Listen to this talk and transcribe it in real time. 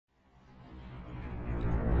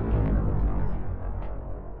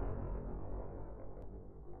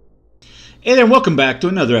Hey there, welcome back to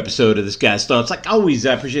another episode of This Guy's Thoughts. Like always,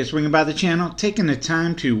 I appreciate swinging by the channel, taking the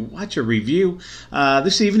time to watch a review.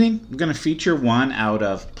 This evening, I'm going to feature one out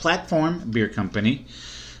of Platform Beer Company.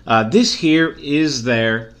 This here is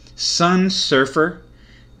their Sun Surfer,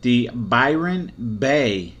 the Byron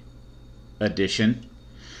Bay edition.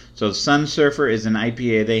 So the Sun Surfer is an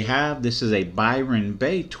IPA they have. This is a Byron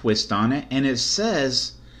Bay twist on it, and it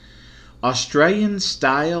says Australian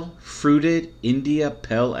style fruited India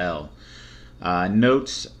Pale Ale.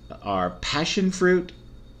 Notes are passion fruit,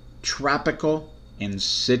 tropical, and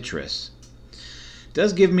citrus. It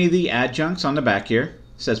does give me the adjuncts on the back here.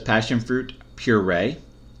 It says passion fruit puree.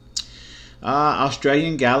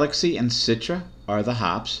 Australian Galaxy and Citra are the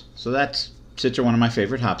hops. So that's Citra, one of my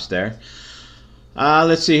favorite hops there.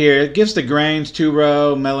 Let's see here. It gives the grains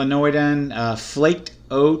 2-row, melanoidin, flaked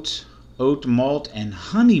oat, oat malt, and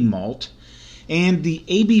honey malt. And the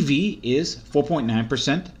ABV is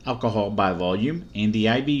 4.9% alcohol by volume, and the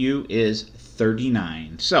IBU is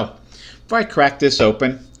 39. So, before I crack this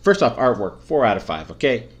open, first off, artwork, 4 out of 5,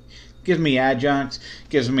 okay? Gives me adjuncts,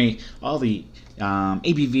 gives me all the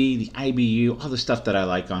ABV, the IBU, all the stuff that I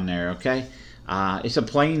like on there, okay? It's a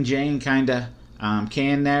plain Jane kind of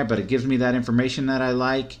can there, but it gives me that information that I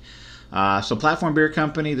like. So, Platform Beer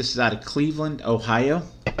Company, this is out of Cleveland, Ohio.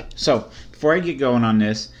 So, before I get going on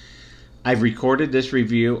this, I've recorded this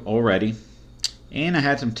review already, and I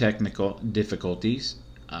had some technical difficulties.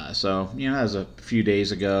 So, you know, that was a few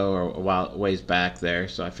days ago or a ways back there.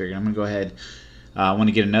 So I figured I'm going to go ahead. I want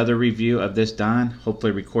to get another review of this done,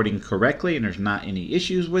 hopefully recording correctly and there's not any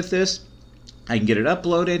issues with this. I can get it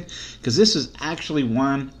uploaded because this is actually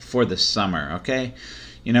one for the summer, okay?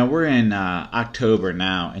 You know, we're in October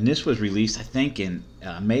now, and this was released, I think, in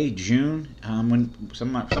May, June, when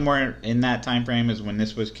somewhere in that time frame is when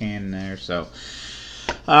this was canned there. So,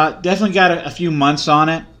 definitely got a few months on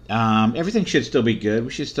it. Everything should still be good.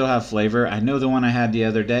 We should still have flavor. I know the one I had the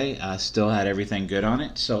other day still had everything good on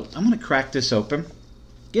it. So, I'm going to crack this open,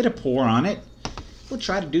 get a pour on it. We'll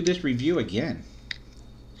try to do this review again.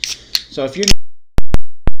 So, if you're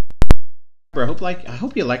I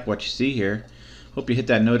hope you like what you see here. Hope you hit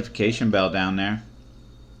that notification bell down there.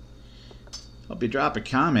 Hope you drop a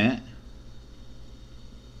comment.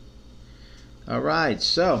 Alright,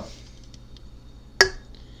 so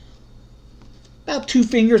about 2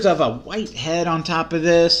 fingers of a white head on top of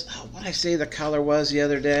this. What did I say the color was the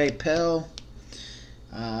other day? Pale,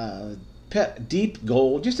 deep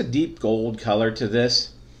gold, just a deep gold color to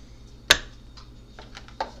this.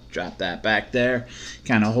 Drop that back there.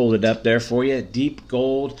 Kind of hold it up there for you. Deep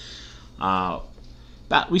gold.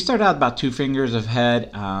 We started out about 2 fingers of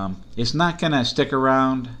head. It's not going to stick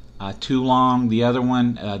around too long. The other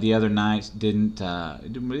one, the other night, it didn't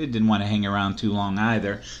want to hang around too long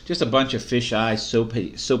either. Just a bunch of fish eyes,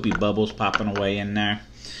 soapy bubbles popping away in there.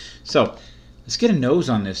 So, let's get a nose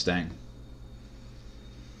on this thing.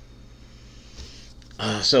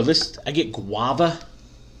 I get guava.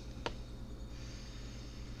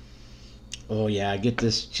 Oh yeah, I get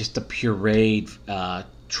this, just a pureed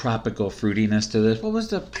tropical fruitiness to this. What was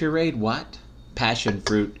the pureed what? Passion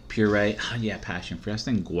fruit puree. Oh yeah, passion fruit. I was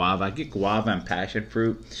thinking guava. I get guava and passion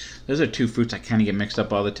fruit. Those are 2 fruits I kind of get mixed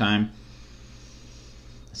up all the time.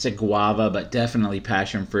 I said guava, but definitely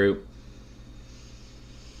passion fruit.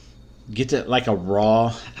 Get to like a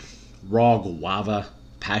raw guava,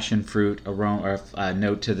 passion fruit aroma or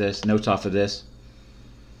notes off of this.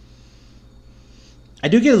 I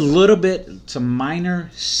do get a little bit, some minor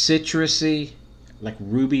citrusy, like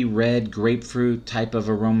ruby red grapefruit type of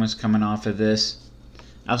aromas coming off of this.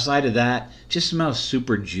 Outside of that, just smells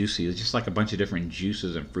super juicy. It's just like a bunch of different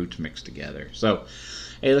juices and fruits mixed together. So,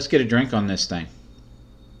 hey, let's get a drink on this thing.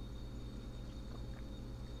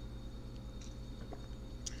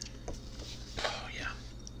 Oh yeah,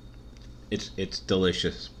 it's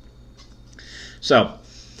delicious. So,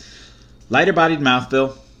 lighter bodied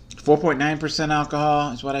mouthfeel. 4.9%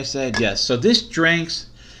 alcohol is what I said. Yes. So this drinks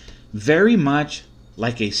very much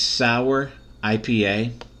like a sour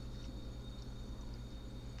IPA.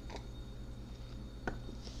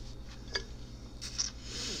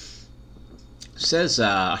 It says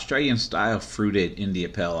Australian style fruited India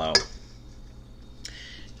Pale Ale.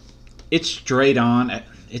 It's straight on.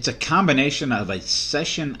 It's a combination of a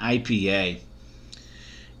session IPA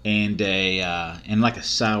and like a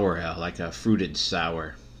sour ale, like a fruited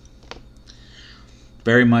sour.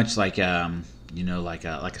 Very much like you know, like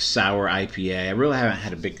a sour IPA. I really haven't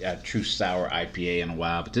had a big true sour IPA in a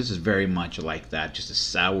while, but this is very much like that, just a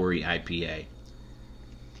soury IPA.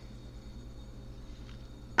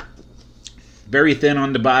 Very thin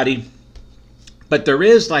on the body, but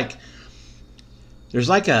there's like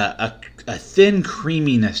a a thin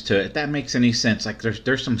creaminess to it, if that makes any sense. Like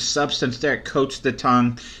there's some substance there. It coats the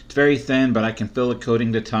tongue. It's very thin, but I can feel it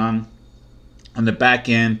coating the tongue. On the back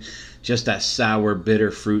end, just that sour,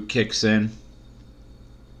 bitter fruit kicks in.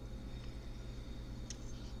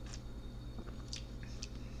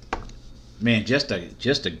 Man, just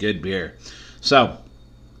a good beer. So,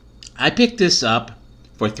 I picked this up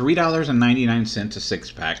for $3.99 a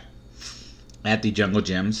six-pack at the Jungle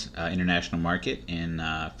Gems International Market in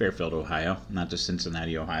Fairfield, Ohio, not the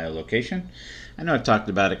Cincinnati, Ohio location. I know I've talked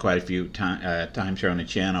about it quite a few times here on the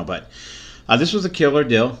channel, but this was a killer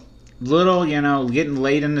deal. Little, getting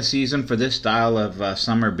late in the season for this style of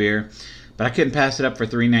summer beer. But I couldn't pass it up for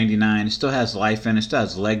 $3.99. It still has life in it. It still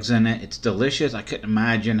has legs in it. It's delicious. I couldn't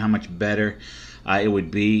imagine how much better it would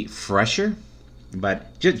be fresher.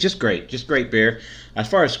 But just great. Just great beer. As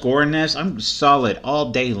far as scoring this, I'm solid all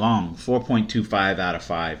day long. 4.25 out of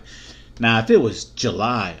 5. Now, if it was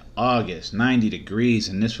July, August, 90 degrees,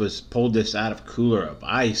 and pulled this out of cooler of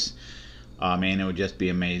ice, oh man, it would just be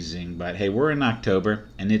amazing. But hey, we're in October,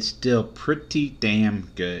 and it's still pretty damn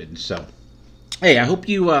good. So, hey, I hope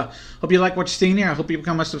you like what you're seeing here. I hope you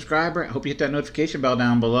become a subscriber. I hope you hit that notification bell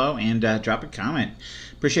down below and drop a comment.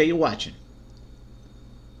 Appreciate you watching.